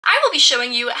I will be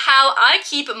showing you how I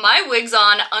keep my wigs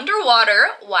on underwater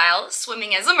while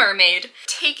swimming as a mermaid.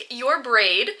 Take your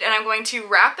braid and I'm going to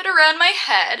wrap it around my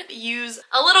head, use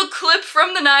a little clip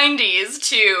from the 90s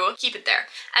to keep it there.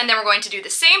 And then we're going to do the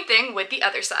same thing with the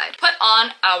other side. Put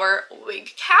on our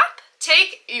wig cap.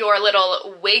 Take your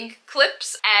little wig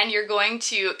clips and you're going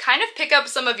to kind of pick up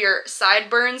some of your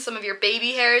sideburns, some of your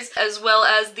baby hairs, as well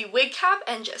as the wig cap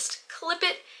and just clip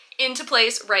it into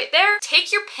place right there.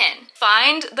 Take your pin,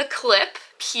 find the clip,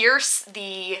 pierce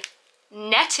the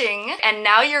netting, and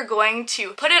now you're going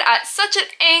to put it at such an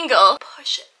angle,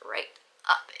 push it right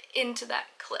up into that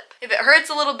clip. If it hurts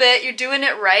a little bit, you're doing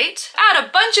it right. Add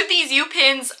a bunch of these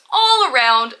U-pins all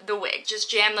around the wig.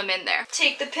 Just jam them in there.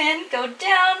 Take the pin, go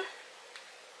down,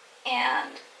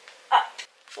 and up,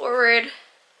 forward,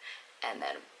 and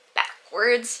then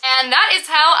backwards. And that is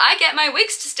how I get my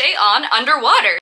wigs to stay on underwater.